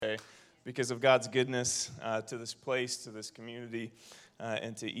because of God's goodness to this place, to this community,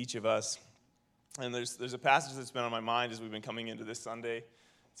 and to each of us. And there's a passage that's been on my mind as we've been coming into this Sunday.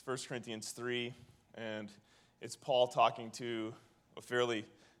 It's 1 Corinthians 3, and it's Paul talking to a fairly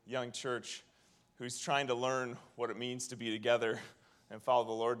young church who's trying to learn what it means to be together and follow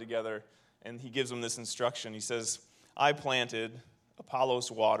the Lord together. And he gives them this instruction. He says, I planted,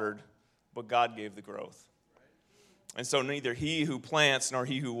 Apollos watered, but God gave the growth. And so neither he who plants nor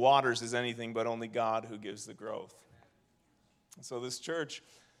he who waters is anything, but only God who gives the growth. And so this church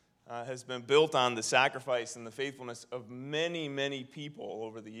has been built on the sacrifice and the faithfulness of many, many people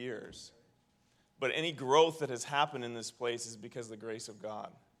over the years. But any growth that has happened in this place is because of the grace of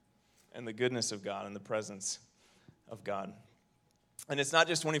God and the goodness of God and the presence of God. And it's not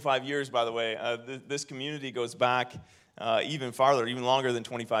just 25 years, by the way. This community goes back even farther, even longer than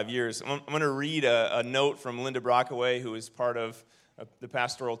 25 years. I'm going to read a note from Linda Brockaway, who is part of the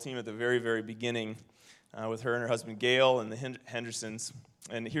pastoral team at the very, very beginning with her and her husband Gail and the Hendersons.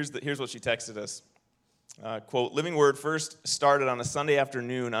 And here's what she texted us. Quote, Living Word first started on a Sunday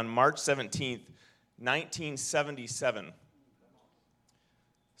afternoon on March 17th, 1977.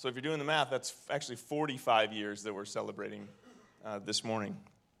 So if you're doing the math, that's actually 45 years that we're celebrating this morning.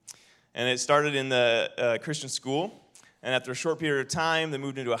 And it started in the Christian school. And after a short period of time, they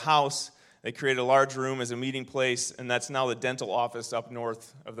moved into a house. They created a large room as a meeting place, and that's now the dental office up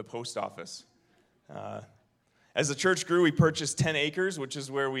north of the post office. As the church grew, we purchased 10 acres, which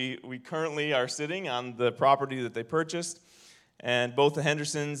is where we currently are sitting on the property that they purchased. And both the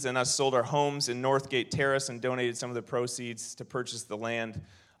Hendersons and us sold our homes in Northgate Terrace and donated some of the proceeds to purchase the land,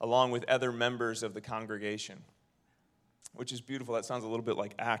 along with other members of the congregation, which is beautiful. That sounds a little bit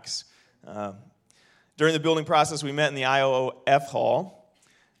like Acts. During the building process, we met in the IOF hall.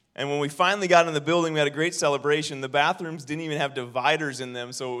 And when we finally got in the building, we had a great celebration. The bathrooms didn't even have dividers in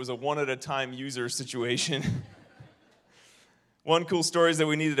them, so it was a one-at-a-time user situation. One cool story is that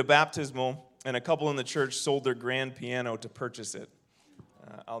we needed a baptismal, and a couple in the church sold their grand piano to purchase it.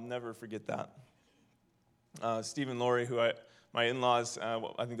 I'll never forget that. Steve and Lori, my in-laws, I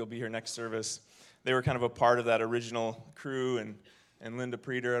think they'll be here next service, they were kind of a part of that original crew, and Linda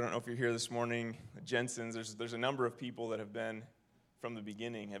Preeter, I don't know if you're here this morning, the Jensens, there's a number of people that have been, from the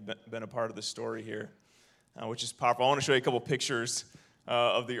beginning, have been a part of the story here, which is powerful. I want to show you a couple pictures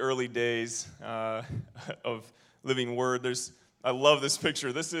of the early days of Living Word. I love this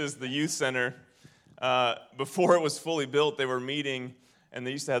picture. This is the youth center. Before it was fully built, they were meeting, and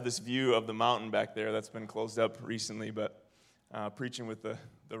they used to have this view of the mountain back there. That's been closed up recently, but preaching with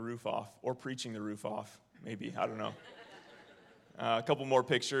the roof off, or preaching the roof off, maybe, I don't know. A couple more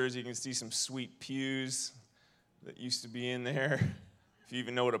pictures. You can see some sweet pews that used to be in there, if you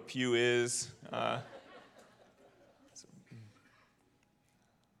even know what a pew is.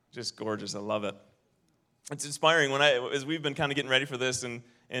 Just gorgeous. I love it. It's inspiring. As we've been kind of getting ready for this and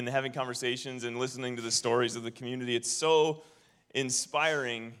having conversations and listening to the stories of the community, it's so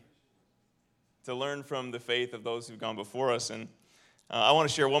inspiring to learn from the faith of those who've gone before us. And I want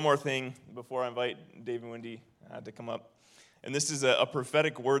to share one more thing before I invite Dave and Wendy to come up. And this is a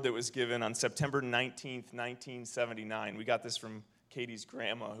prophetic word that was given on September 19th, 1979. We got this from Katie's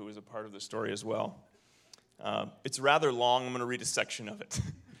grandma, who was a part of the story as well. It's rather long. I'm going to read a section of it.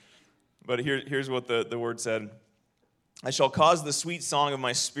 But here's what the word said. I shall cause the sweet song of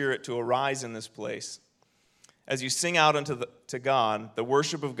my spirit to arise in this place. As you sing out to God, the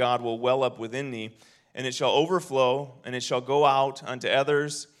worship of God will well up within thee, and it shall overflow, and it shall go out unto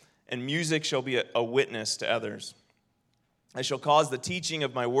others, and music shall be a witness to others. I shall cause the teaching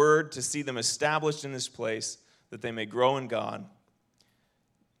of my word to see them established in this place, that they may grow in God.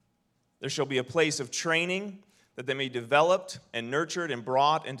 There shall be a place of training, that they may be developed and nurtured and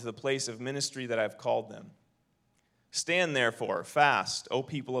brought into the place of ministry that I have called them. Stand therefore fast, O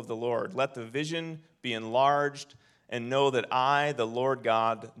people of the Lord. Let the vision be enlarged, and know that I, the Lord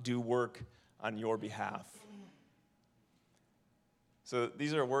God, do work on your behalf. So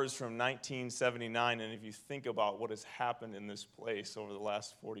these are words from 1979, and if you think about what has happened in this place over the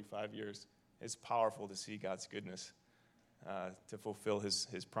last 45 years, it's powerful to see God's goodness to fulfill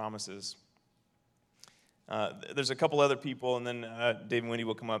his promises. There's a couple other people, and then Dave and Wendy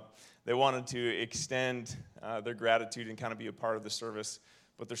will come up. They wanted to extend their gratitude and kind of be a part of the service,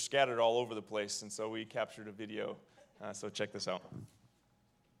 but they're scattered all over the place, and so we captured a video. So check this out.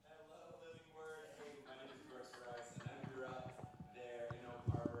 Hello, Living Word. Hey, my name is Brooks Bryce, and I grew up there in Oak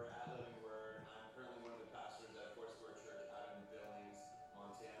Harbor at Living Word. I'm currently one of the pastors at Foursquare Church out in Billings,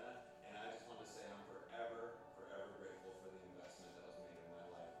 Montana, and I just wanted to say I'm forever, forever grateful for the investment that was made in my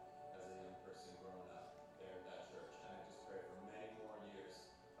life as a young person growing up there at that church. And I just pray for many more years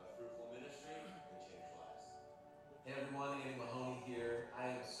of fruitful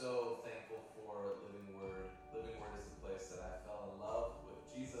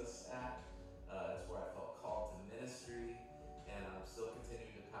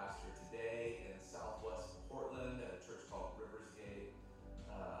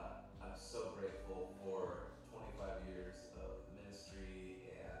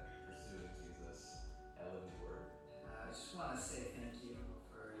want to say thank you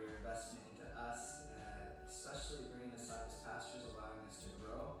for your investment into us, especially bringing us up as pastors, allowing us to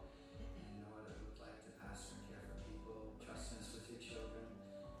grow and know what it looked like to pastor and care for people, trusting us with your children.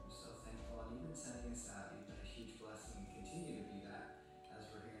 I'm so thankful, and even sending us out, you've been a huge blessing and continue to be that as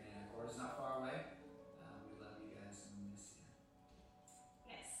we're here in Anacortes. It's not far away. We love you guys and we miss you.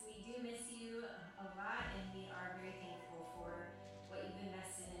 Yes, we do miss you a lot, and we are very thankful for what you've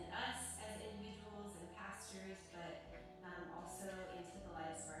invested in us as individuals and pastors, but also into the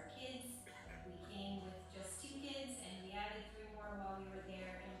lives of our kids. We came with just 2 kids, and we added 3 more while we were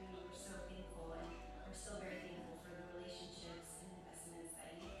there, and we were so thankful, and we're still very thankful for the relationships and investments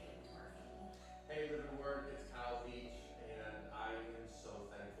that you put into our family. Hey, Living Word, it's Kyle Beach, and I am so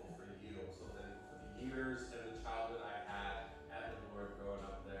thankful for you. I'm so thankful for the years and the childhood I had at Living Word growing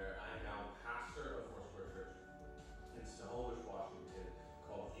up there. I am now pastor of Foursquare Church in Snohomish, Washington,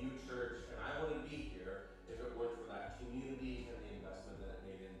 called View Church, and I wouldn't be here if it weren't for that community and the investment that it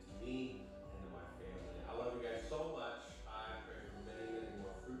made into me and to my family. I love you guys so much. I pray for many, many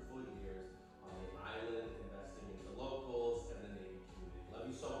more fruitful years on the island, investing into locals and the Navy community. Love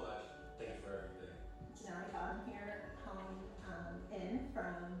you so much. Thanks for everything. Janelle, I'm here home in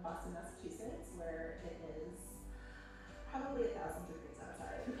from Boston, Massachusetts, where it is probably 1,000 degrees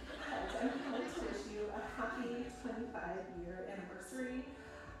outside. I'm calling to wish you a happy 25-year anniversary.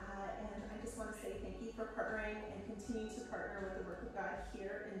 And I just want to say thank you for partnering and continue to partner with the work of God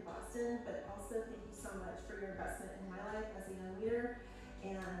here in Boston, but also thank you so much for your investment in my life as a young leader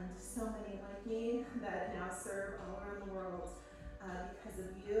and so many like me that now serve all around the world because of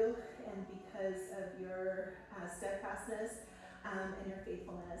you and because of your steadfastness and your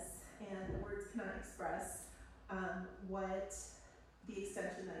faithfulness. And the words cannot express what the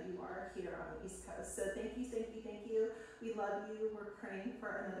extension that you are here on the East Coast. So thank you, thank you, thank you. We love you. We're praying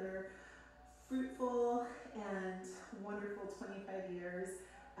for another fruitful and wonderful 25 years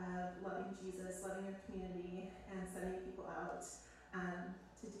of loving Jesus, loving your community, and sending people out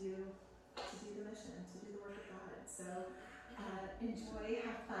to do the mission, to do the work of God. So enjoy,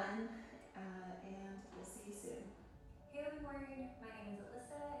 have fun, and we'll see you soon. Hey Living Word, my name is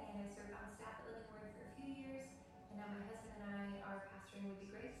Alyssa, and I served on staff at Living Word for a few years, and now my husband and I are pastoring Would Be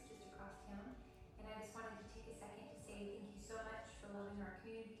Grace just across town. And I just wanted to take a second to say thank you so much for loving our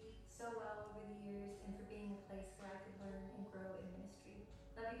community so well over the years and for being a place where I could learn and grow in ministry.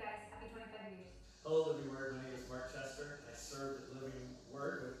 Love you guys. Happy 25 years. Hello, Living Word. My name is Mark Chester. I served at Living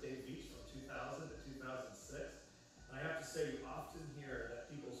Word with Dave Beach from 2000 to 2006. And I have to say, you often hear that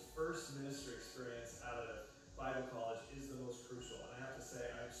people's first ministry experience out of Bible college is the most crucial. And I have to say,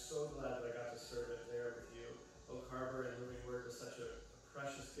 I'm so glad that I got to serve it there with you. Oak Harbor and Living Word was such a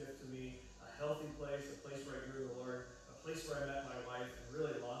precious gift to me, a healthy place, a place where I grew in the Lord, a place where I met my wife and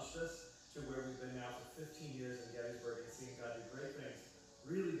really launched us to where we've been now for 15 years in Gettysburg and seeing God do great things,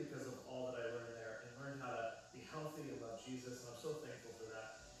 really because of all that I learned there and learned how to be healthy and love Jesus, and I'm so thankful for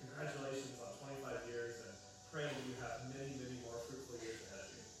that. Congratulations on 25 years and praying that you have many, many more fruitful years ahead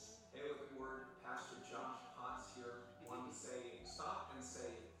of you. Hey, Living Word, Pastor Josh Potts here. Wanted to stop and say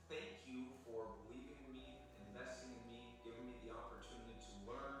thank you for believing in me, investing in me, giving me the opportunity to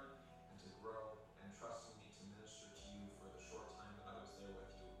learn and to grow, and trusting me to minister to you for the short time that I was there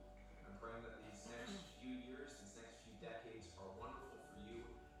with you. I'm praying that these next few years, these next few decades are wonderful for you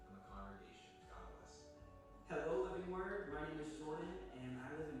and the congregation. God bless. Hello, Living Word. My name is Jordan, and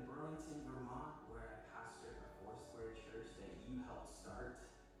I live in Burlington, Vermont, where I pastor a Foursquare Church that you helped start.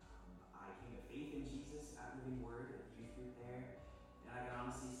 I came to faith in Jesus at Living Word, at the youth group there, and I can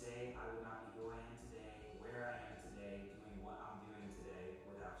honestly say I would not be who I am today, where I am today, doing what I'm doing today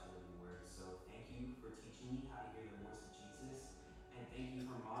without your Living Word. So thank you for teaching me how to hear the voice of Jesus, and thank you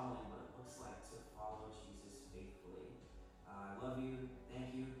for modeling what it looks like to follow Jesus faithfully. I love you.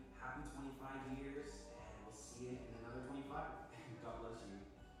 Thank you. Happy 25 years, and we'll see you in another 25. God bless you.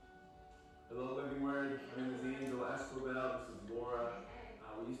 Hello, Living Word. My name is Angel Escobar. This is Laura.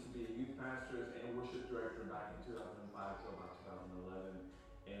 We used to be youth pastors and worship director back in 2005 till about 2011.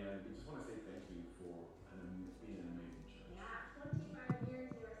 And we just want to say thank you for being an amazing church. Yeah, 25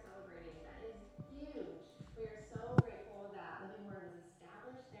 years you are celebrating. That is huge. We are so grateful that Living Word was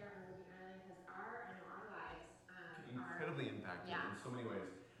established there on Ruby Island because our lives incredibly impacted yeah. in so many ways.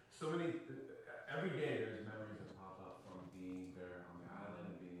 Every day there's memories that pop up from being there on the island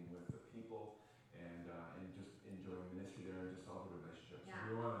and being with the people and just enjoying ministry there and just all the relationships. Yeah.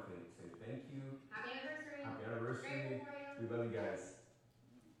 So we want to say thank you. Happy anniversary. Happy anniversary. Grateful for you. We love you guys.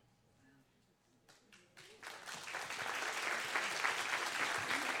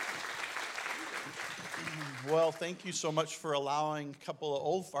 Well, thank you so much for allowing a couple of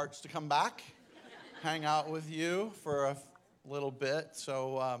old farts to come back, hang out with you for little bit.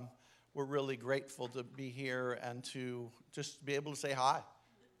 So we're really grateful to be here and to just be able to say hi.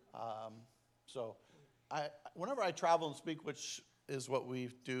 So whenever I travel and speak, which is what we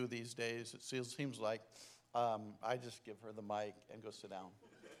do these days, it seems like, I just give her the mic and go sit down.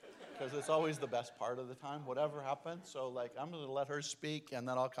 Because it's always the best part of the time, whatever happens. So, like, I'm going to let her speak, and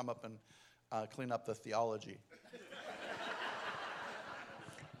then I'll come up and clean up the theology.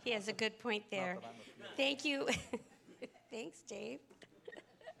 He has a good point there. Thank you. Thanks, Dave.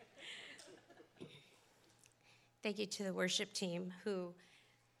 Thank you to the worship team who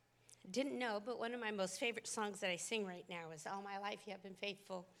didn't know, but one of my most favorite songs that I sing right now is All My Life You Have Been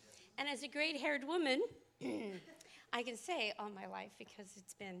Faithful. And as a gray-haired woman, I can say all my life because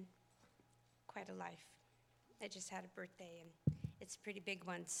it's been quite a life. I just had a birthday, and it's a pretty big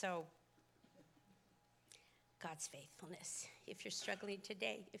one. So God's faithfulness. If you're struggling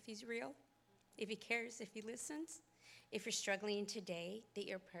today, if he's real, if he cares, if he listens, if you're struggling today that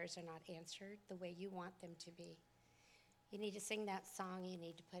your prayers are not answered the way you want them to be, you need to sing that song. You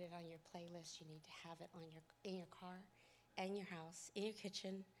need to put it on your playlist. You need to have it on in your car, in your house, in your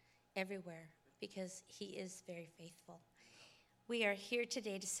kitchen, everywhere, because he is very faithful. We are here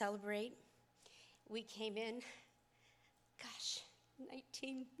today to celebrate. We came in,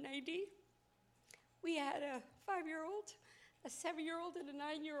 1990. We had a 5-year-old, a 7-year-old, and a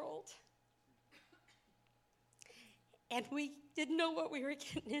 9-year-old. And we didn't know what we were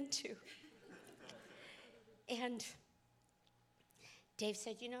getting into. And Dave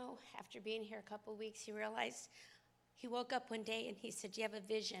said, after being here a couple of weeks, he realized, he woke up one day and he said, do you have a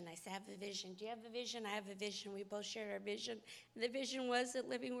vision? I said, I have a vision. Do you have a vision? I have a vision. We both shared our vision. And the vision was that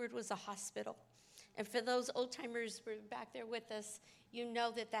Living Word was a hospital. And for those old-timers who were back there with us, you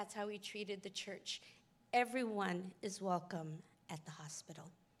know that that's how we treated the church. Everyone is welcome at the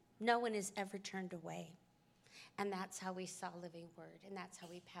hospital. No one is ever turned away. And that's how we saw Living Word. And that's how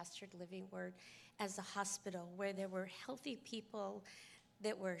we pastored Living Word as a hospital where there were healthy people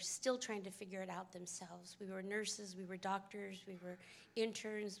that were still trying to figure it out themselves. We were nurses, we were doctors, we were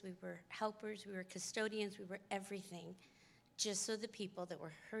interns, we were helpers, we were custodians, we were everything, just so the people that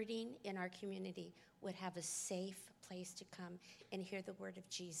were hurting in our community would have a safe place to come and hear the word of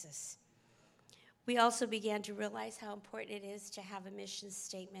Jesus. We also began to realize how important it is to have a mission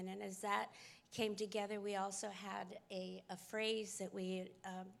statement, and as that came together, we also had a phrase that we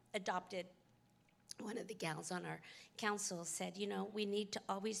adopted. One of the gals on our council said, we need to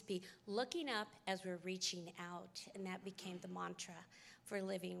always be looking up as we're reaching out. And that became the mantra for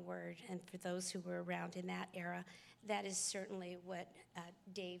Living Word. And for those who were around in that era, that is certainly what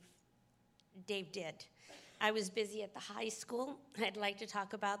Dave did. I was busy at the high school. I'd like to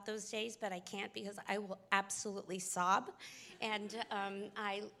talk about those days, but I can't because I will absolutely sob. And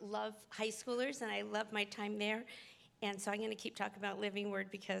I love high schoolers, and I love my time there. And so I'm going to keep talking about Living Word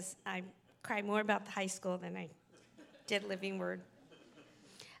because I cry more about the high school than I did Living Word.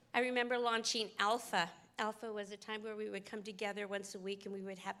 I remember launching Alpha. Alpha was a time where we would come together once a week and we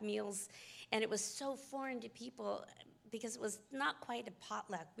would have meals. And it was so foreign to people because it was not quite a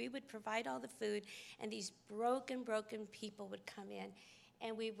potluck. We would provide all the food, and these broken people would come in,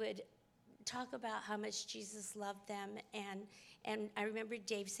 and we would talk about how much Jesus loved them. And I remember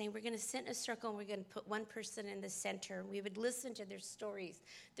Dave saying, we're going to sit in a circle and we're going to put one person in the center. We would listen to their stories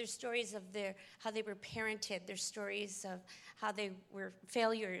of how they were parented, their stories of how they were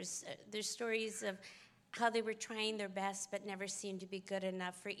failures, their stories of how they were trying their best but never seemed to be good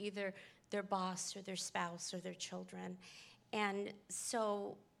enough for either their boss or their spouse or their children. And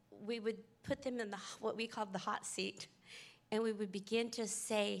so we would put them in what we called the hot seat, and we would begin to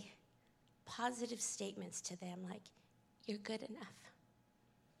say positive statements to them like, you're good enough.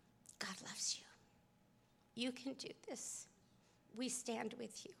 God loves you. You can do this. We stand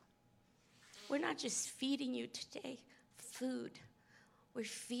with you. We're not just feeding you today food. We're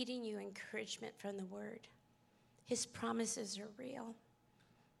feeding you encouragement from the Word. His promises are real.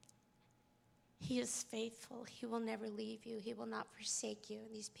 He is faithful. He will never leave you. He will not forsake you.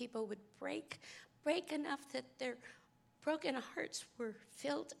 And these people would break enough that their broken hearts were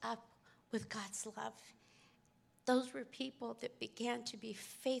filled up with God's love. Those were people that began to be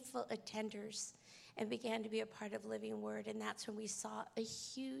faithful attenders and began to be a part of Living Word. And that's when we saw a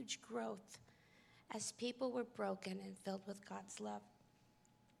huge growth as people were broken and filled with God's love.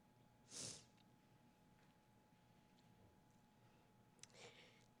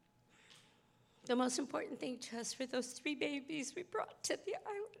 The most important thing to us were those 3 babies we brought to the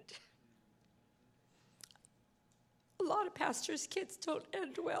island. A lot of pastors' kids don't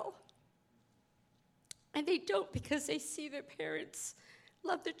end well. And they don't because they see their parents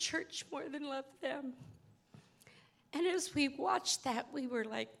love the church more than love them. And as we watched that, we were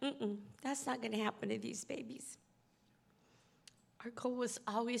like, that's not going to happen to these babies. Our goal was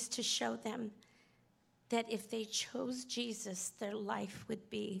always to show them that if they chose Jesus, their life would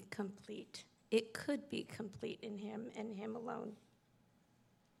be complete. It could be complete in him and him alone.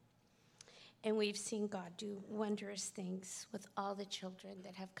 And we've seen God do wondrous things with all the children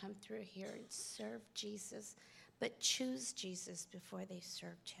that have come through here and served Jesus, but choose Jesus before they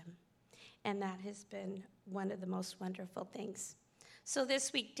served him. And that has been one of the most wonderful things. So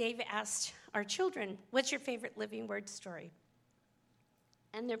this week, Dave asked our children, what's your favorite Living Word story?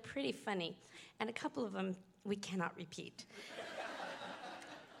 And they're pretty funny. And a couple of them we cannot repeat.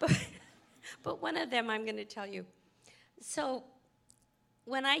 But one of them I'm going to tell you. So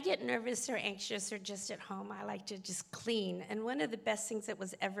when I get nervous or anxious or just at home, I like to just clean. And one of the best things that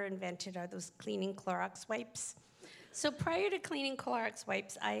was ever invented are those cleaning Clorox wipes. So prior to cleaning Clorox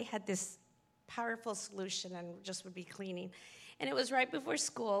wipes, I had this powerful solution and just would be cleaning. And it was right before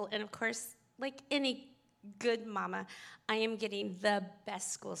school. And of course, like any good mama, I am getting the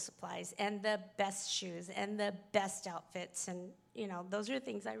best school supplies and the best shoes and the best outfits. And, those are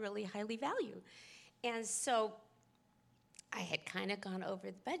things I really highly value. And so I had kind of gone over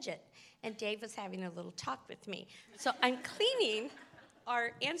the budget. And Dave was having a little talk with me. So I'm cleaning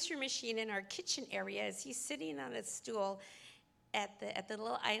our answer machine in our kitchen area as he's sitting on a stool at the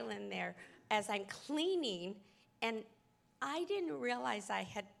little island there as I'm cleaning. And I didn't realize I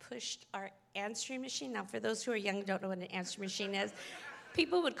had pushed our answering machine. Now, for those who are young and don't know what an answering machine is,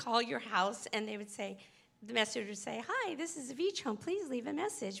 people would call your house and they would say, the messenger would say, hi, this is Beach Home. Please leave a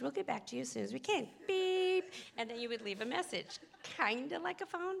message. We'll get back to you as soon as we can. Beep. And then you would leave a message. Kind of like a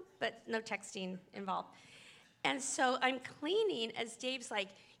phone, but no texting involved. And so I'm cleaning as Dave's like,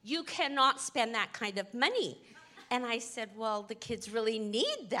 you cannot spend that kind of money. And I said, well, the kids really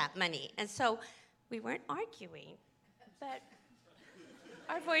need that money. And so we weren't arguing, but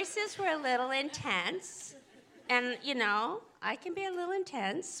our voices were a little intense. And, I can be a little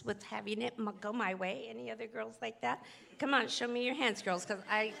intense with having it go my way. Any other girls like that? Come on, show me your hands, girls, because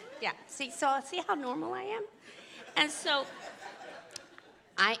see how normal I am? And so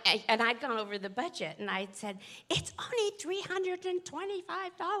I'd gone over the budget, and I said, it's only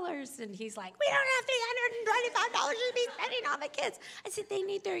 $325. And he's like, we don't have $325 to be spending on the kids. I said, they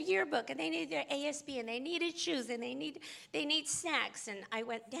need their yearbook, and they need their ASB, and they needed shoes, and they need snacks. And I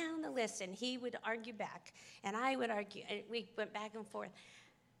went down the list, and he would argue back, and I would argue, and we went back and forth.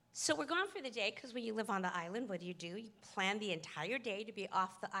 So we're gone for the day, because when you live on the island, what do? You plan the entire day to be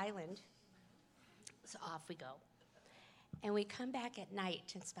off the island. So off we go. And we come back at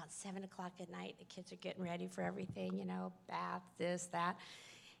night, and it's about 7 o'clock at night. The kids are getting ready for everything, bath, this, that.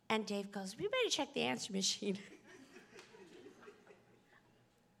 And Dave goes, we better check the answer machine.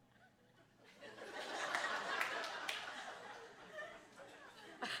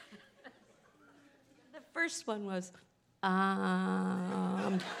 The first one was,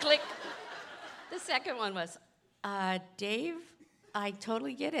 click. The second one was, Dave, I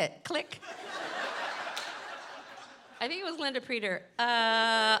totally get it. Click. I think it was Linda Preeter.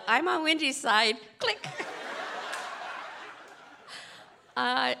 I'm on Wendy's side. Click.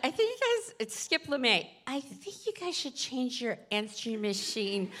 I think you guys, it's Skip LeMay. I think you guys should change your answering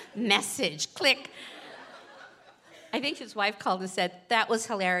machine message. Click. I think his wife called and said, that was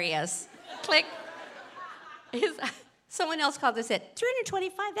hilarious. Click. Someone else called and said, $325,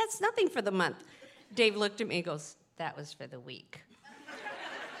 that's nothing for the month. Dave looked at me and goes, that was for the week.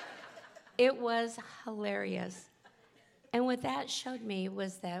 It was hilarious. And what that showed me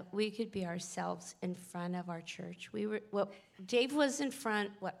was that we could be ourselves in front of our church. What Dave was in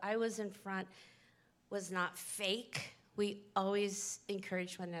front, what I was in front was not fake. We always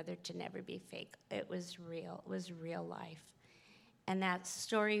encouraged one another to never be fake. It was real. It was real life. And that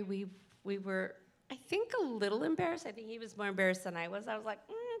story, we were, I think, a little embarrassed. I think he was more embarrassed than I was. I was like,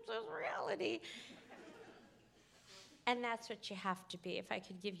 it's a reality. And that's what you have to be. If I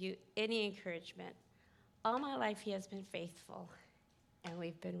could give you any encouragement, all my life, he has been faithful, and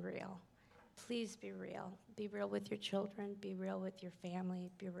we've been real. Please be real. Be real with your children. Be real with your family.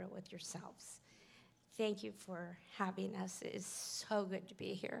 Be real with yourselves. Thank you for having us. It is so good to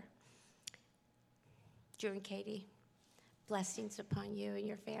be here. Drew and Katie, blessings upon you and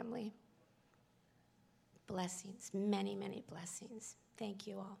your family. Blessings, many, many blessings. Thank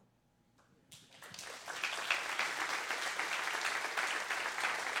you all.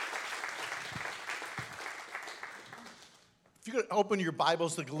 If you could open your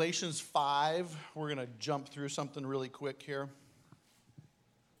Bibles to Galatians 5, we're going to jump through something really quick here.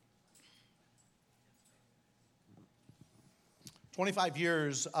 "25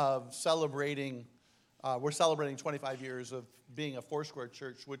 years of celebrating We're celebrating 25 years of being a Foursquare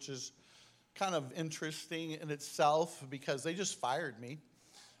church, which is kind of interesting in itself because they just fired me,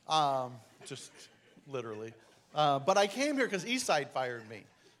 just literally. But I came here because Eastside fired me.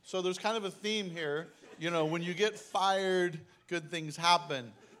 So there's kind of a theme here. When you get fired, good things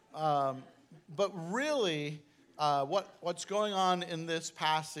happen. But really, what's going on in this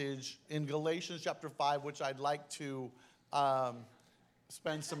passage in Galatians chapter 5, which I'd like to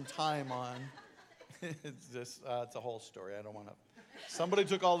spend some time on. It's a whole story. I don't want to. Somebody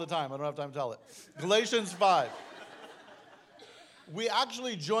took all the time. I don't have time to tell it. Galatians 5. We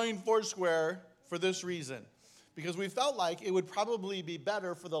actually joined Foursquare for this reason, because we felt like it would probably be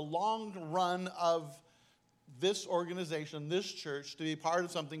better for the long run of this organization, this church, to be part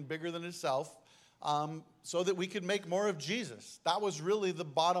of something bigger than itself, so that we could make more of Jesus. That was really the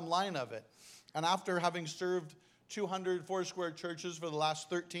bottom line of it. And after having served 200 Foursquare churches for the last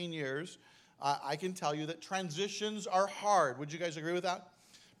 13 years, I can tell you that transitions are hard. Would you guys agree with that?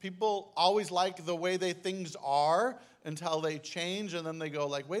 People always like the way things are until they change, and then they go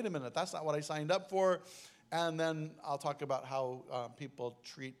like, wait a minute, that's not what I signed up for. And then I'll talk about how people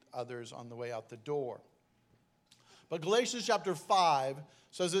treat others on the way out the door. But Galatians chapter 5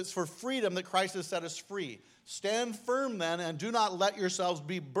 says it's for freedom that Christ has set us free. Stand firm then, and do not let yourselves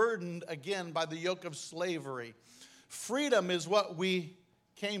be burdened again by the yoke of slavery. Freedom is what we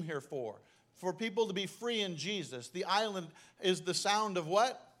came here for people to be free in Jesus. The island is the sound of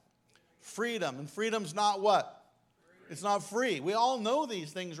what? Freedom. And freedom's not what? It's not free. We all know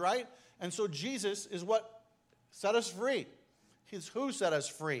these things, right? And so Jesus is what set us free. He's who set us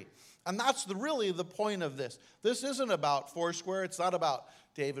free. And that's really the point of this. This isn't about Foursquare. It's not about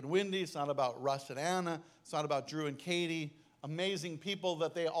Dave and Wendy. It's not about Russ and Anna. It's not about Drew and Katie. Amazing people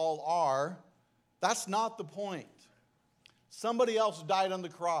that they all are. That's not the point. Somebody else died on the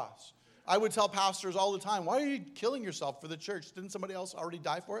cross. I would tell pastors all the time, why are you killing yourself for the church? Didn't somebody else already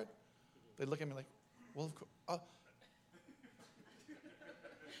die for it? They'd look at me like, well, of course.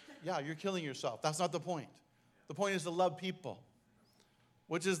 Yeah, you're killing yourself. That's not the point. The point is to love people,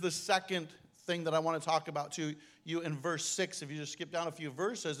 which is the second thing that I want to talk about to you in verse 6. If you just skip down a few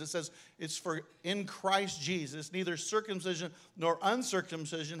verses, it says, it's for in Christ Jesus, neither circumcision nor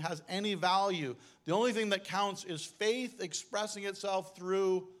uncircumcision has any value. The only thing that counts is faith expressing itself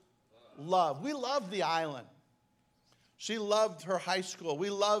through love. We loved the island. She loved her high school. We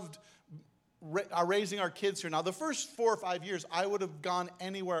loved raising our kids here. Now, the first 4 or 5 years, I would have gone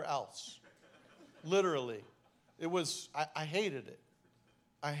anywhere else. Literally. It was, I hated it.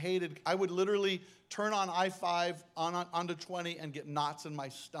 I would literally turn on I-5 onto 20 and get knots in my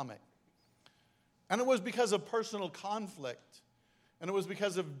stomach. And it was because of personal conflict. And it was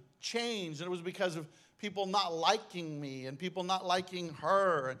because of change. And it was because of people not liking me and people not liking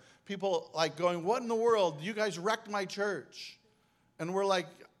her. And people like going, what in the world? You guys wrecked my church. And we're like,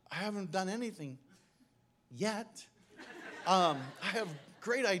 I haven't done anything yet. I have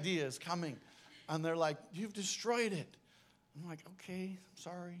great ideas coming. And they're like, you've destroyed it. I'm like, okay, I'm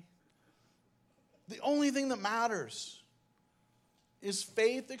sorry. The only thing that matters is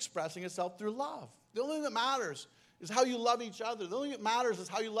faith expressing itself through love. The only thing that matters is how you love each other. The only thing that matters is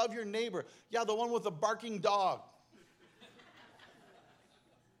how you love your neighbor. Yeah, the one with the barking dog.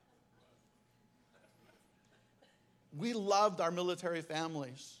 We loved our military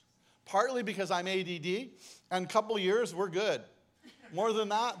families, partly because I'm ADD, and a couple years, we're good. More than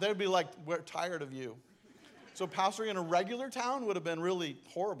that, they'd be like, we're tired of you. So pastoring in a regular town would have been really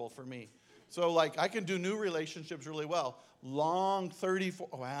horrible for me. So like I can do new relationships really well. Long 34,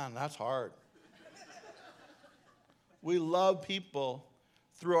 oh man, that's hard. We love people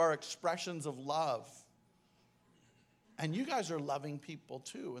through our expressions of love. And you guys are loving people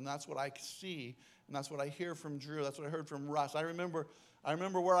too, and that's what I see, and that's what I hear from Drew, that's what I heard from Russ. I remember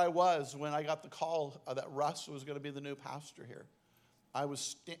where I was when I got the call that Russ was going to be the new pastor here. I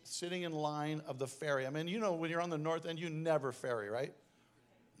was sitting in line of the ferry. I mean, you know, when you're on the north end, you never ferry, right?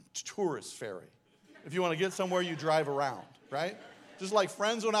 It's tourist ferry. If you want to get somewhere, you drive around, right? Just like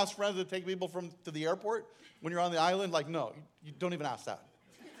friends don't ask friends to take people to the airport when you're on the island. Like, no, you don't even ask that.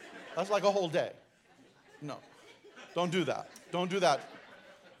 That's like a whole day. No, don't do that. Don't do that.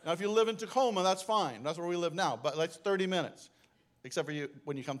 Now, if you live in Tacoma, that's fine. That's where we live now. But that's 30 minutes, except for you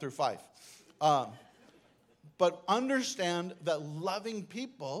when you come through Fife. But understand that loving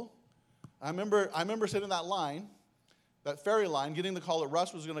people, I remember sitting in that line, that ferry line, getting the call that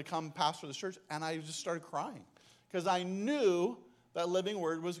Russ was going to come pastor the church, and I just started crying because I knew that Living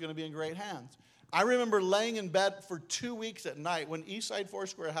Word was going to be in great hands. I remember laying in bed for 2 weeks at night when Eastside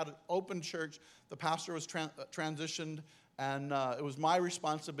Foursquare had an open church. The pastor was transitioned, And it was my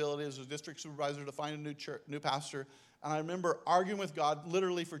responsibility as a district supervisor to find a new pastor. And I remember arguing with God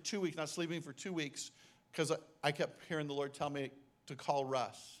literally for 2 weeks, not sleeping for 2 weeks, because I kept hearing the Lord tell me to call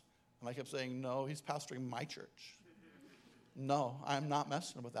Russ. And I kept saying, no, he's pastoring my church. No, I'm not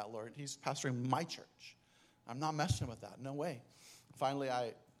messing with that, Lord. He's pastoring my church. I'm not messing with that. No way. Finally,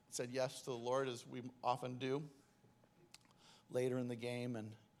 I said yes to the Lord, as we often do, later in the game.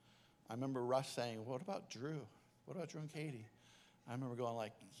 And I remember Russ saying, what about Drew? What about Drew and Katie? I remember going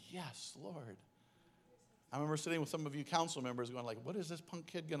like, yes, Lord. I remember sitting with some of you council members going like, what is this punk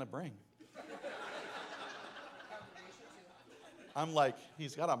kid going to bring? I'm like,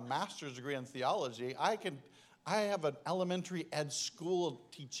 he's got a master's degree in theology. I have an elementary ed school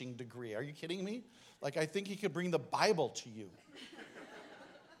teaching degree. Are you kidding me? Like, I think he could bring the Bible to you.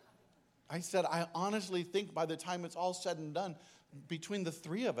 I said, I honestly think by the time it's all said and done, between the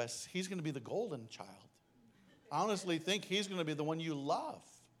three of us, he's going to be the golden child. I honestly think he's going to be the one you love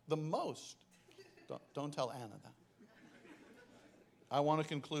the most. Don't tell Anna that. I want to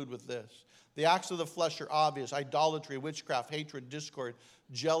conclude with this. The acts of the flesh are obvious: idolatry, witchcraft, hatred, discord,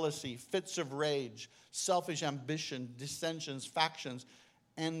 jealousy, fits of rage, selfish ambition, dissensions, factions,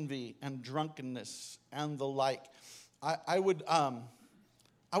 envy, and drunkenness, and the like. I would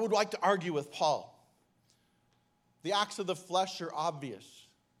like to argue with Paul. The acts of the flesh are obvious.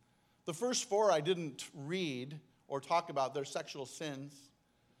 The first four I didn't read or talk about. They're sexual sins.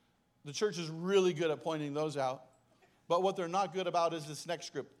 The church is really good at pointing those out. But what they're not good about is this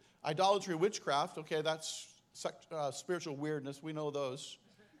next group. Idolatry, witchcraft, okay, that's spiritual weirdness. We know those.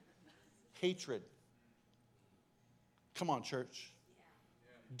 Hatred. Come on, church.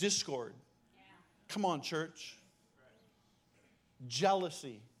 Discord. Come on, church.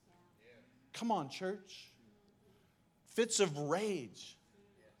 Jealousy. Come on, church. Fits of rage.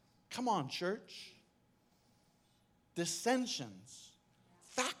 Come on, church. Dissensions.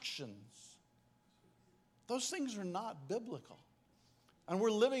 Factions. Those things are not biblical. And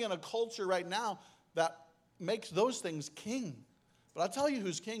we're living in a culture right now that makes those things king. But I'll tell you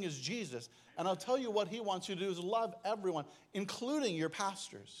who's king is Jesus. And I'll tell you what he wants you to do is love everyone, including your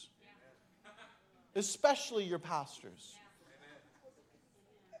pastors. Especially your pastors.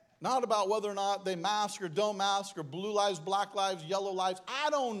 Not about whether or not they mask or don't mask, or blue lives, black lives, yellow lives. I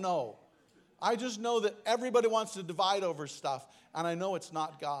don't know. I just know that everybody wants to divide over stuff. And I know it's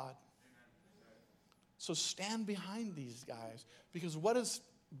not God. So stand behind these guys, because what has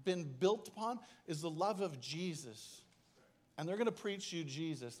been built upon is the love of Jesus. And they're going to preach you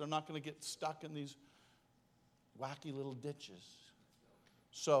Jesus. They're not going to get stuck in these wacky little ditches.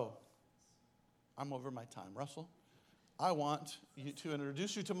 So, I'm over my time. Russell, I want you to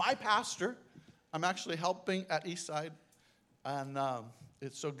introduce you to my pastor. I'm actually helping at Eastside, and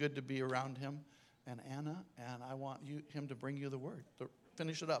it's so good to be around him and Anna, and I want him to bring you the word. So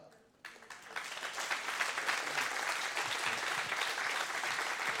finish it up.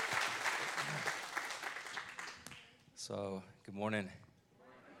 So, good morning.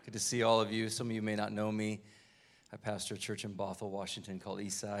 Good to see all of you. Some of you may not know me. I pastor a church in Bothell, Washington called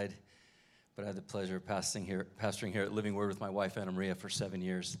Eastside. But I had the pleasure of pastoring here at Living Word with my wife, Anna Maria, for 7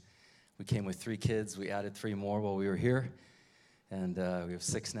 years. We came with 3 kids. We added 3 more while we were here. And we have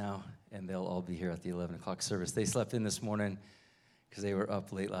 6 now, and they'll all be here at the 11 o'clock service. They slept in this morning because they were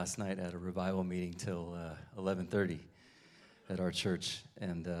up late last night at a revival meeting till 11:30 at our church.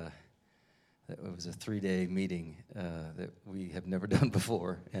 And it was a 3-day meeting that we have never done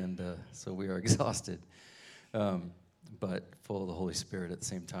before, and so we are exhausted, but full of the Holy Spirit at the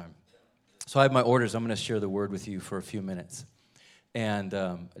same time. So I have my orders. I'm going to share the word with you for a few minutes, and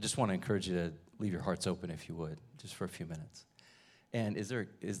I just want to encourage you to leave your hearts open, if you would, just for a few minutes. And is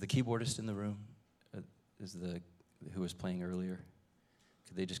the keyboardist in the room? Who was playing earlier?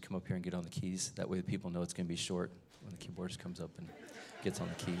 Could they just come up here and get on the keys? That way the people know it's going to be short when the keyboardist comes up and gets on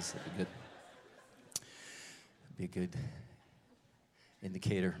the keys. That'd be good. Be a good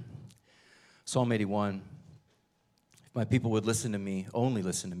indicator. Psalm 81. If my people would listen to me, only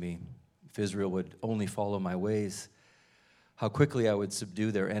listen to me, if Israel would only follow my ways, how quickly I would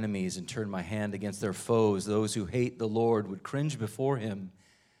subdue their enemies and turn my hand against their foes. Those who hate the Lord would cringe before him,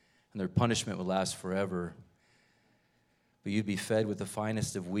 and their punishment would last forever. But you'd be fed with the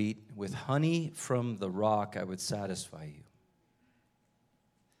finest of wheat. With honey from the rock I would satisfy you.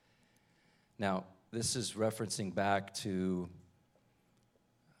 Now, this is referencing back to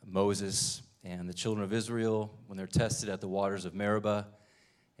Moses and the children of Israel when they're tested at the waters of Meribah.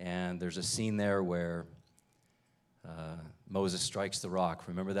 And there's a scene there where Moses strikes the rock.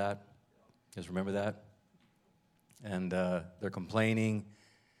 Remember that? You guys remember that? And they're complaining.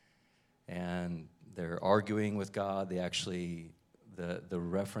 And they're arguing with God. They actually, the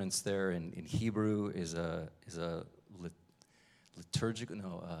reference there in Hebrew is a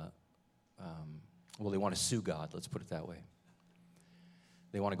liturgical, well, they want to sue God, let's put it that way.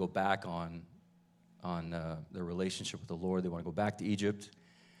 They want to go back on their relationship with the Lord. They want to go back to Egypt.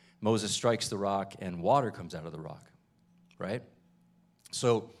 Moses strikes the rock, and water comes out of the rock, right?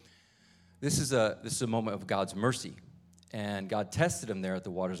 So this is a moment of God's mercy, and God tested him there at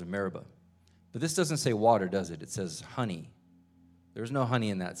the waters of Meribah. But this doesn't say water, does it? It says honey. There's no honey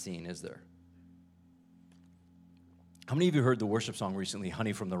in that scene, is there? How many of you heard the worship song recently,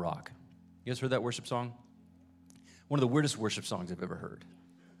 Honey from the Rock? You guys heard that worship song? One of the weirdest worship songs I've ever heard.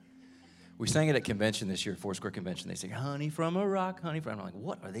 We sang it at convention this year, Foursquare Convention. They sang, honey from a rock, honey from... I'm like,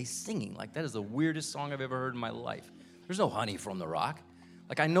 what are they singing? Like, that is the weirdest song I've ever heard in my life. There's no honey from the rock.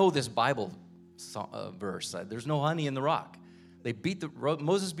 Like, I know this Bible verse. There's no honey in the rock.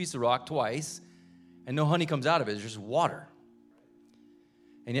 Moses beats the rock twice, and no honey comes out of it. It's just water.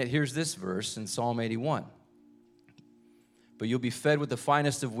 And yet, here's this verse in Psalm 81. But you'll be fed with the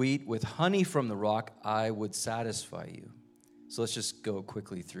finest of wheat. With honey from the rock, I would satisfy you. So let's just go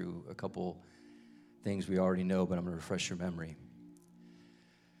quickly through a couple things we already know, but I'm going to refresh your memory.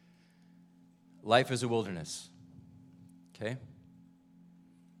 Life is a wilderness, okay?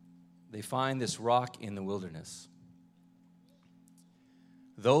 They find this rock in the wilderness.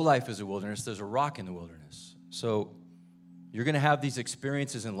 Though life is a wilderness, there's a rock in the wilderness. So you're going to have these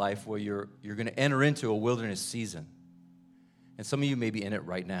experiences in life where you're going to enter into a wilderness season. And some of you may be in it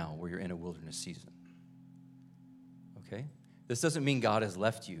right now, where you're in a wilderness season. Okay? This doesn't mean God has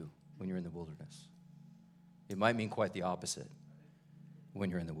left you when you're in the wilderness. It might mean quite the opposite when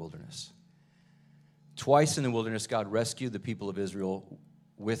you're in the wilderness. Twice in the wilderness, God rescued the people of Israel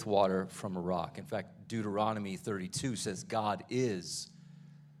with water from a rock. In fact, Deuteronomy 32 says God is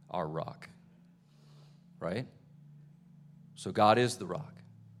our rock. Right? So God is the rock.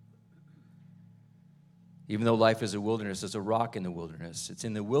 Even though life is a wilderness, there's a rock in the wilderness. It's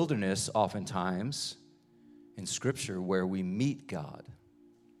in the wilderness, oftentimes, in Scripture, where we meet God.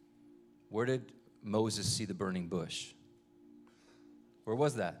 Where did Moses see the burning bush? Where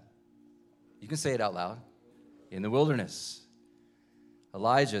was that? You can say it out loud. In the wilderness.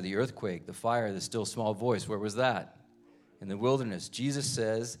 Elijah, the earthquake, the fire, the still small voice, where was that? In the wilderness. Jesus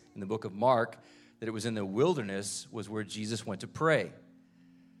says in the book of Mark that it was in the wilderness was where Jesus went to pray.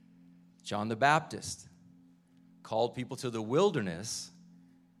 John the Baptist called people to the wilderness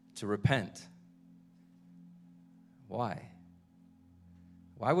to repent. Why?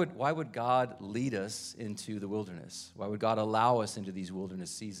 Why would God lead us into the wilderness? Why would God allow us into these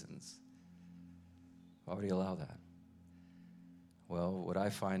wilderness seasons? Why would he allow that? Well, what I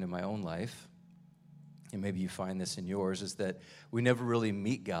find in my own life, and maybe you find this in yours, is that we never really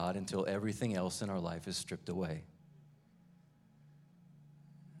meet God until everything else in our life is stripped away.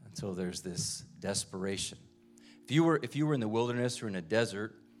 Until there's this desperation. If you were in the wilderness or in a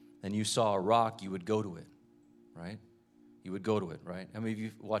desert and you saw a rock, you would go to it, right? You would go to it, right? How many of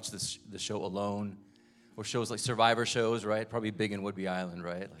you watched the show Alone? Or shows like Survivor shows, right? Probably big in Whidbey Island,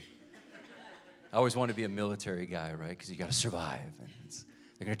 right? Like, I always wanted to be a military guy, right? Because you got to survive. And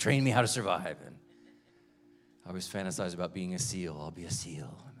they're going to train me how to survive. And I always fantasize about being a SEAL. I'll be a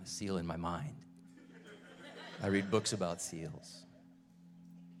SEAL. I'm a SEAL in my mind. I read books about SEALs.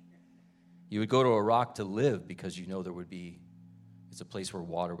 You would go to a rock to live because you know it's a place where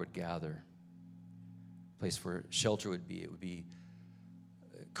water would gather, a place where shelter would be. It would be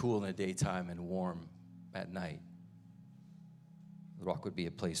cool in the daytime and warm at night. The rock would be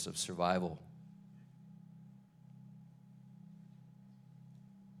a place of survival.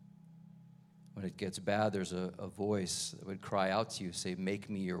 When it gets bad, there's a voice that would cry out to you, say, make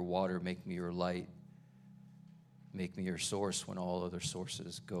me your water, make me your light, make me your source when all other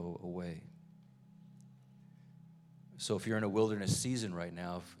sources go away. So if you're in a wilderness season right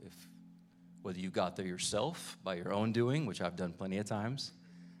now, if whether you got there yourself by your own doing, which I've done plenty of times,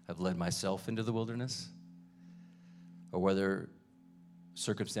 I've led myself into the wilderness, or whether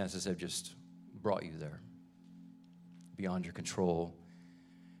circumstances have just brought you there beyond your control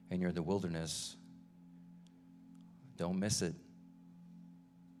and you're in the wilderness, don't miss it.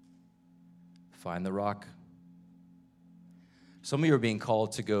 Find the rock. Some of you are being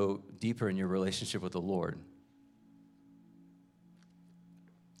called to go deeper in your relationship with the Lord.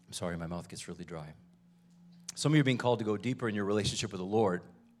 I'm sorry, my mouth gets really dry. Some of you are being called to go deeper in your relationship with the Lord,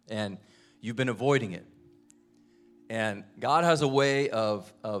 and you've been avoiding it. And God has a way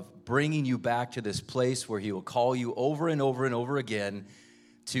of bringing you back to this place where he will call you over and over and over again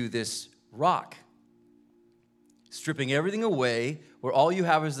to this rock, stripping everything away, where all you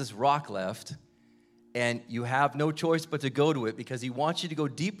have is this rock left, And you have no choice but to go to it because he wants you to go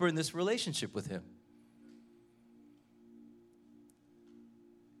deeper in this relationship with him.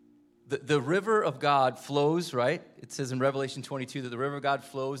 The river of God flows, right? It says in Revelation 22 that the river of God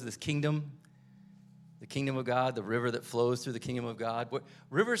flows, this kingdom, the kingdom of God, the river that flows through the kingdom of God.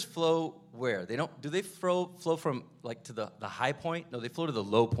 Rivers flow where? Do they flow from like to the high point? No, they flow to the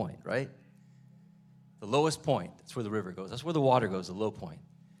low point, right? The lowest point, that's where the river goes. That's where the water goes, the low point.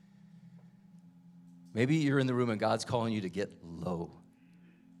 Maybe you're in the room and God's calling you to get low.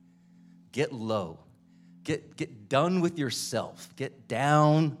 Get low. Get done with yourself. Get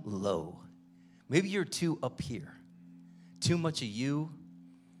down low. Maybe you're too up here. Too much of you,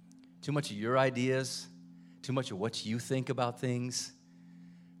 too much of your ideas, too much of what you think about things,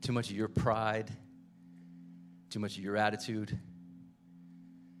 too much of your pride, too much of your attitude.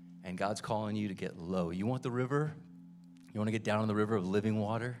 And God's calling you to get low. You want the river? You want to get down on the river of living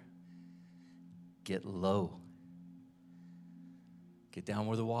water? Get low. Get down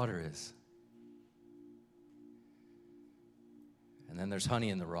where the water is. And then there's honey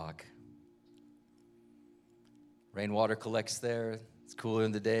in the rock. Rainwater collects there. It's cooler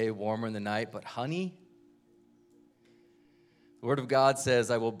in the day, warmer in the night. But honey, the Word of God says,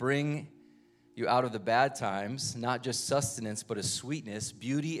 I will bring you out of the bad times, not just sustenance, but a sweetness,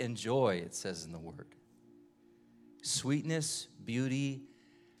 beauty, and joy, it says in the Word. Sweetness, beauty,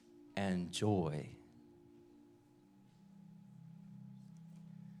 and joy.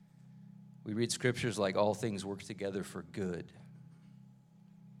 We read scriptures like all things work together for good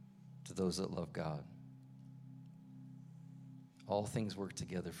to those that love God. All things work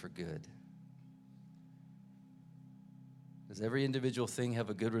together for good. Does every individual thing have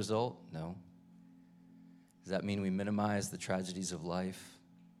a good result? No. Does that mean we minimize the tragedies of life?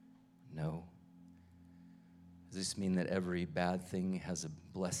 No. Does this mean that every bad thing has a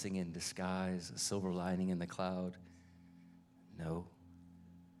blessing in disguise, a silver lining in the cloud? No.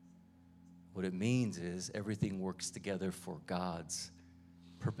 What it means is everything works together for God's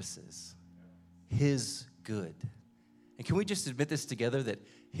purposes, His good. And can we just admit this together, that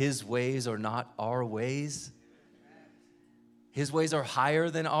His ways are not our ways? His ways are higher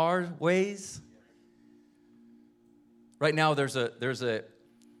than our ways? Right now, there's a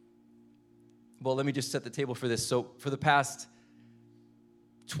well, let me just set the table for this. So for the past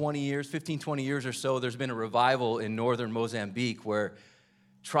 20 years or so, there's been a revival in northern Mozambique where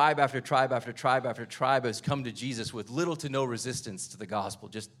tribe after tribe after tribe after tribe has come to Jesus with little to no resistance to the gospel.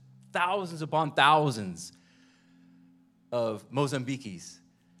 Just thousands upon thousands of Mozambikis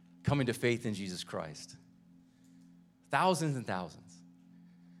coming to faith in Jesus Christ. Thousands and thousands.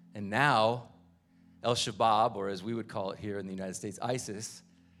 And now, El-Shabaab, or as we would call it here in the United States, ISIS,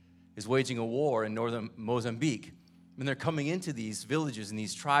 is waging a war in northern Mozambique. And they're coming into these villages and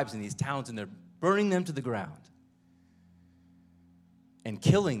these tribes and these towns, and they're burning them to the ground and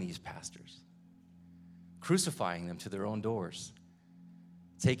killing these pastors, crucifying them to their own doors,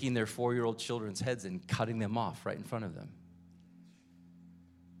 taking their 4-year-old children's heads and cutting them off right in front of them.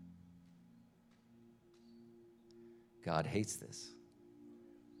 God hates this.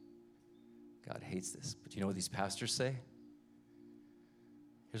 God hates this. But you know what these pastors say?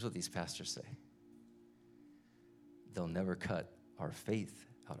 Here's what these pastors say. They'll never cut our faith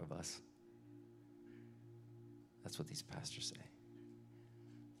out of us. That's what these pastors say.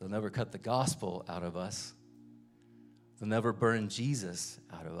 They'll never cut the gospel out of us. They'll never burn Jesus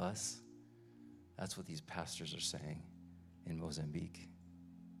out of us. That's what these pastors are saying in Mozambique.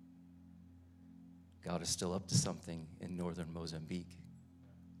 God is still up to something in northern Mozambique.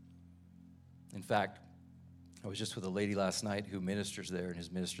 In fact, I was just with a lady last night who ministers there and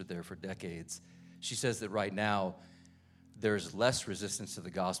has ministered there for decades. She says that right now there's less resistance to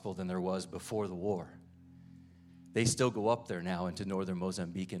the gospel than there was before the war. They still go up there now into northern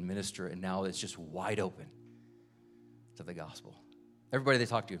Mozambique and minister, and now it's just wide open to the gospel. Everybody they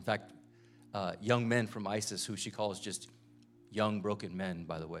talk to, in fact, young men from ISIS, who she calls just young broken men,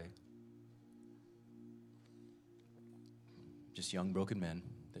 by the way. Just young broken men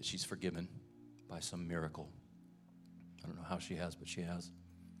that she's forgiven by some miracle. I don't know how she has, but she has.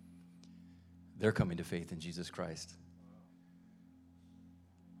 They're coming to faith in Jesus Christ.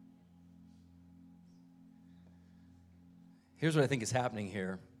 Here's what I think is happening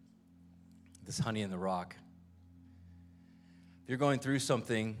here. This honey in the rock. If you're going through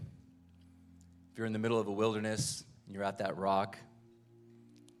something, if you're in the middle of a wilderness, and you're at that rock,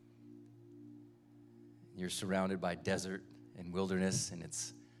 you're surrounded by desert and wilderness, and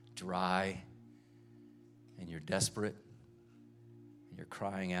it's dry, and you're desperate, and you're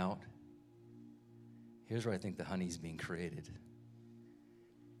crying out. Here's where I think the honey's being created.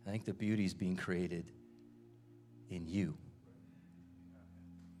 I think the beauty's being created in you.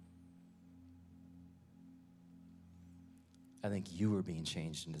 I think you are being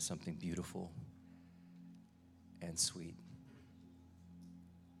changed into something beautiful and sweet.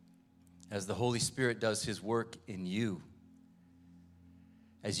 As the Holy Spirit does his work in you,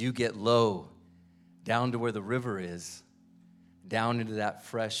 as you get low, down to where the river is, down into that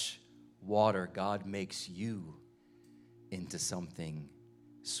fresh water, God makes you into something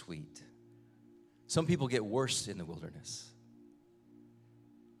sweet. Some people get worse in the wilderness.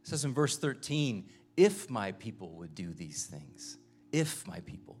 It says in verse 13, if my people would do these things, if my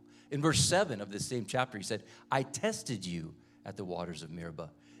people. In verse 7 of this same chapter, he said, I tested you at the waters of Meribah.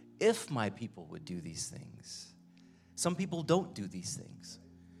 If my people would do these things. Some people don't do these things.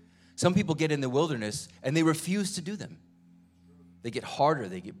 Some people get in the wilderness and they refuse to do them. They get harder,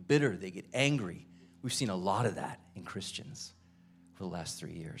 they get bitter, they get angry. We've seen a lot of that in Christians for the last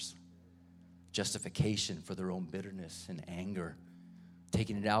 3 years. Justification for their own bitterness and anger,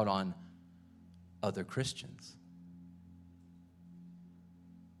 taking it out on other Christians.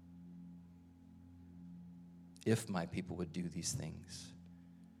 If my people would do these things.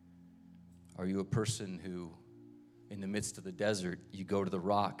 Are you a person who, in the midst of the desert, you go to the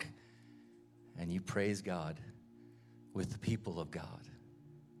rock and you praise God with the people of God?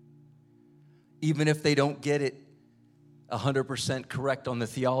 Even if they don't get it 100% correct on the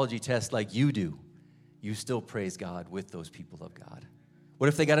theology test like you do, you still praise God with those people of God. What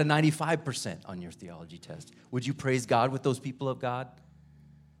if they got a 95% on your theology test? Would you praise God with those people of God?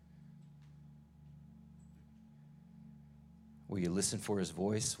 Will you listen for his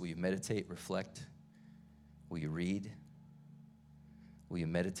voice? Will you meditate, reflect? Will you read? Will you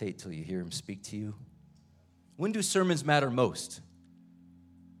meditate till you hear him speak to you? When do sermons matter most?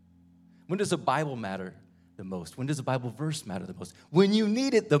 When does a Bible matter the most? When does a Bible verse matter the most? When you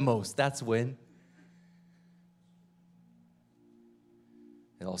need it the most, that's when.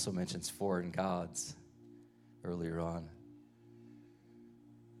 It also mentions foreign gods earlier on.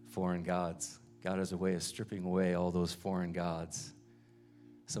 Foreign gods. God has a way of stripping away all those foreign gods.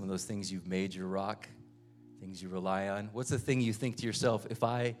 Some of those things you've made your rock, things you rely on. What's the thing you think to yourself, if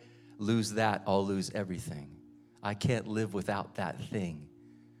I lose that, I'll lose everything? I can't live without that thing.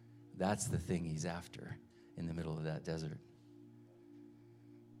 That's the thing he's after in the middle of that desert.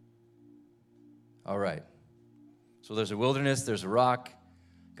 All right. So there's a wilderness, there's a rock.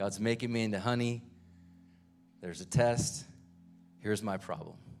 God's making me into honey. There's a test. Here's my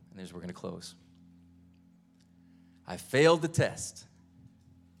problem. And here's where we're going to close. I failed the test.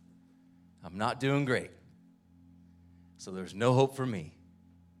 I'm not doing great. So there's no hope for me.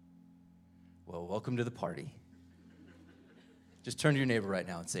 Well, welcome to the party. Just turn to your neighbor right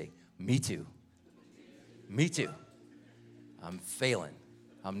now and say, me too. Me too. I'm failing.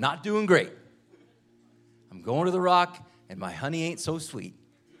 I'm not doing great. I'm going to the rock, and my honey ain't so sweet.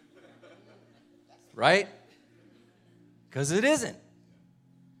 Right? Because it isn't.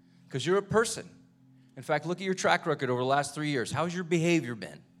 Because you're a person. In fact, look at your track record over the last 3 years. How's your behavior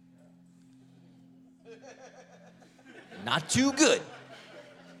been? Not too good.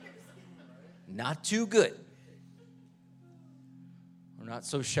 Not too good. We're not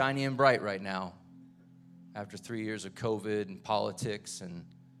so shiny and bright right now after 3 years of COVID and politics and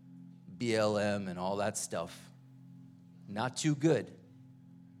BLM and all that stuff. Not too good.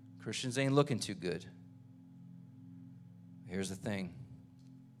 Christians ain't looking too good. Here's the thing.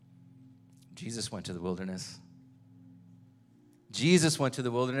 Jesus went to the wilderness. Jesus went to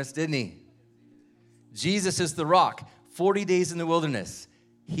the wilderness, didn't he? Jesus is the rock. 40 days in the wilderness.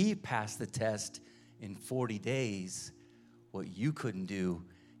 He passed the test in 40 days, what you couldn't do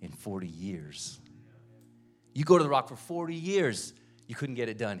in 40 years. You go to the rock for 40 years, you couldn't get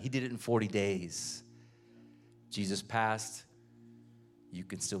it done. He did it in 40 days. Jesus passed. You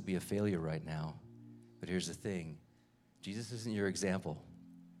can still be a failure right now. But here's the thing. Jesus isn't your example.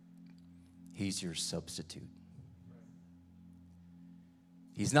 He's your substitute.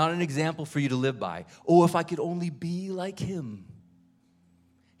 He's not an example for you to live by. Oh, if I could only be like him.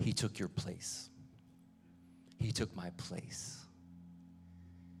 He took your place. He took my place.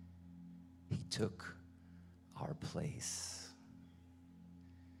 He took our place.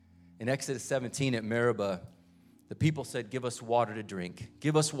 In Exodus 17 at Meribah, the people said, give us water to drink.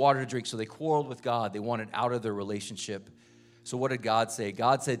 Give us water to drink. So they quarreled with God. They wanted out of their relationship. So what did God say?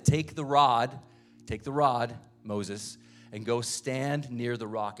 God said, take the rod, Moses, and go stand near the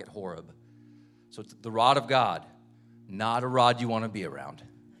rock at Horeb. So it's the rod of God, not a rod you want to be around.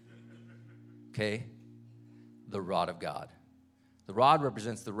 Okay? The rod of God. The rod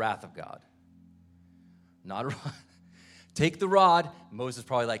represents the wrath of God. Not a rod. Take the rod. Moses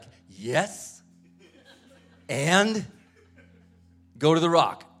probably like, yes. And go to the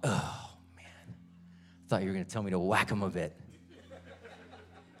rock. Oh, man. Thought you were going to tell me to whack him a bit.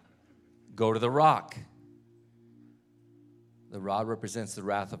 Go to the rock. The rod represents the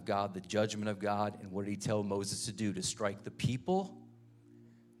wrath of God, the judgment of God. And what did he tell Moses to do? To strike the people?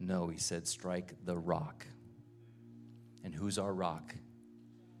 No, he said, strike the rock. And who's our rock?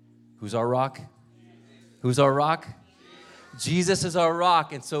 Who's our rock? Who's our rock? Jesus is our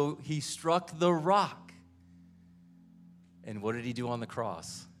rock. And so he struck the rock. And what did he do on the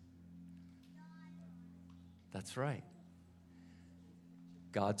cross? That's right.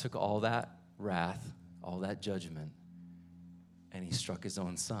 God took all that wrath, all that judgment, and he struck his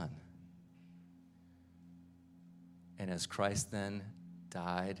own son. And as Christ then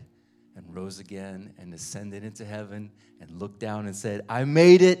died and rose again and ascended into heaven and looked down and said, I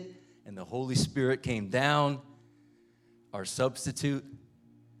made it, and the Holy Spirit came down, our substitute,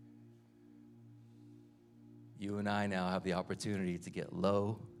 you and I now have the opportunity to get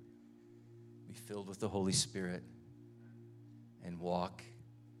low, be filled with the Holy Spirit, and walk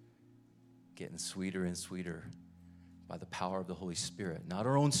getting sweeter and sweeter by the power of the Holy Spirit. Not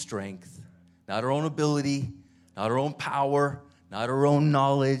our own strength, not our own ability, not our own power, not our own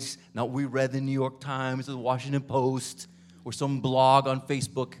knowledge, not what we read the New York Times or the Washington Post or some blog on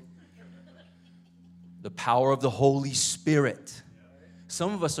Facebook. The power of the Holy Spirit.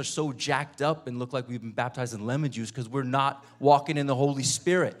 Some of us are so jacked up and look like we've been baptized in lemon juice because we're not walking in the Holy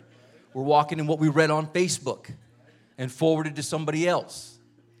Spirit. We're walking in what we read on Facebook and forwarded to somebody else.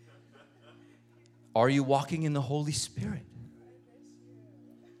 Are you walking in the Holy Spirit?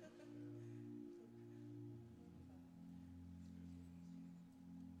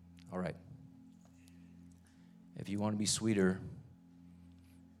 All right. If you want to be sweeter,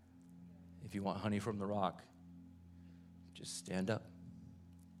 if you want honey from the rock, just stand up.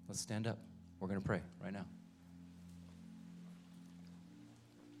 Let's stand up. We're going to pray right now.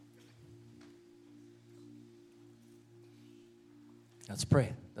 Let's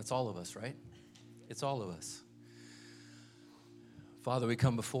pray. That's all of us, right? It's all of us. Father, we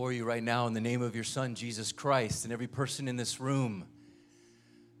come before you right now in the name of your Son, Jesus Christ, and every person in this room.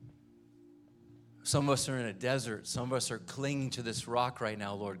 Some of us are in a desert. Some of us are clinging to this rock right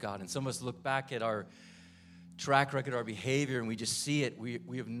now, Lord God. And some of us look back at our track record, our behavior, and we just see it.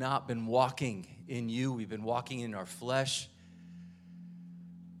 We have not been walking in you. We've been walking in our flesh.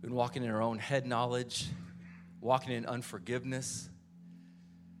 We've been walking in our own head knowledge, walking in unforgiveness,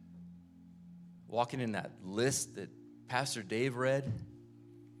 walking in that list that Pastor Dave read.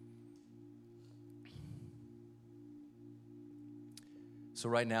 So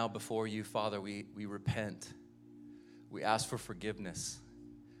right now before you, Father, we repent. We ask for forgiveness.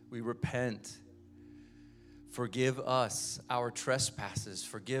 We repent. Forgive us our trespasses.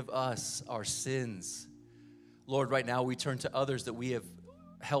 Forgive us our sins. Lord, right now we turn to others that we have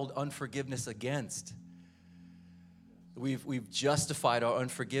held unforgiveness against. We've justified our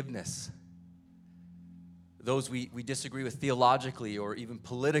unforgiveness. Those we disagree with theologically or even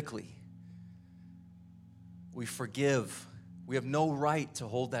politically. We forgive. We have no right to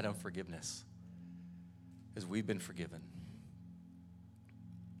hold that unforgiveness because we've been forgiven.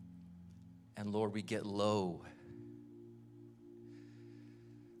 And Lord, we get low.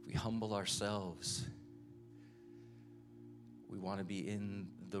 We humble ourselves. We want to be in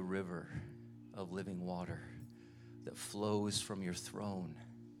the river of living water that flows from your throne.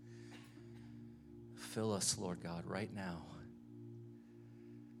 Fill us, Lord God, right now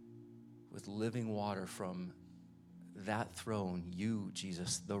with living water from that throne, you,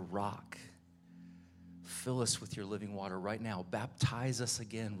 Jesus, the rock. Fill us with your living water right now. Baptize us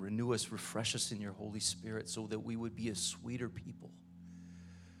again. Renew us, refresh us in your Holy Spirit so that we would be a sweeter people,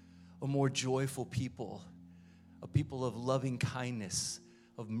 a more joyful people, a people of loving kindness,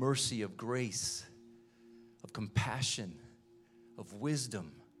 of mercy, of grace, of compassion, of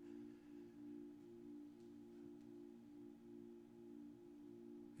wisdom.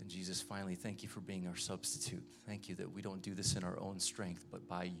 And Jesus, finally, thank you for being our substitute. Thank you that we don't do this in our own strength, but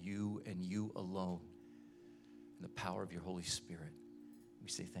by you and you alone, in the power of your Holy Spirit. We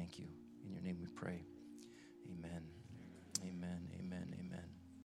say thank you. In your name we pray. Amen. Amen.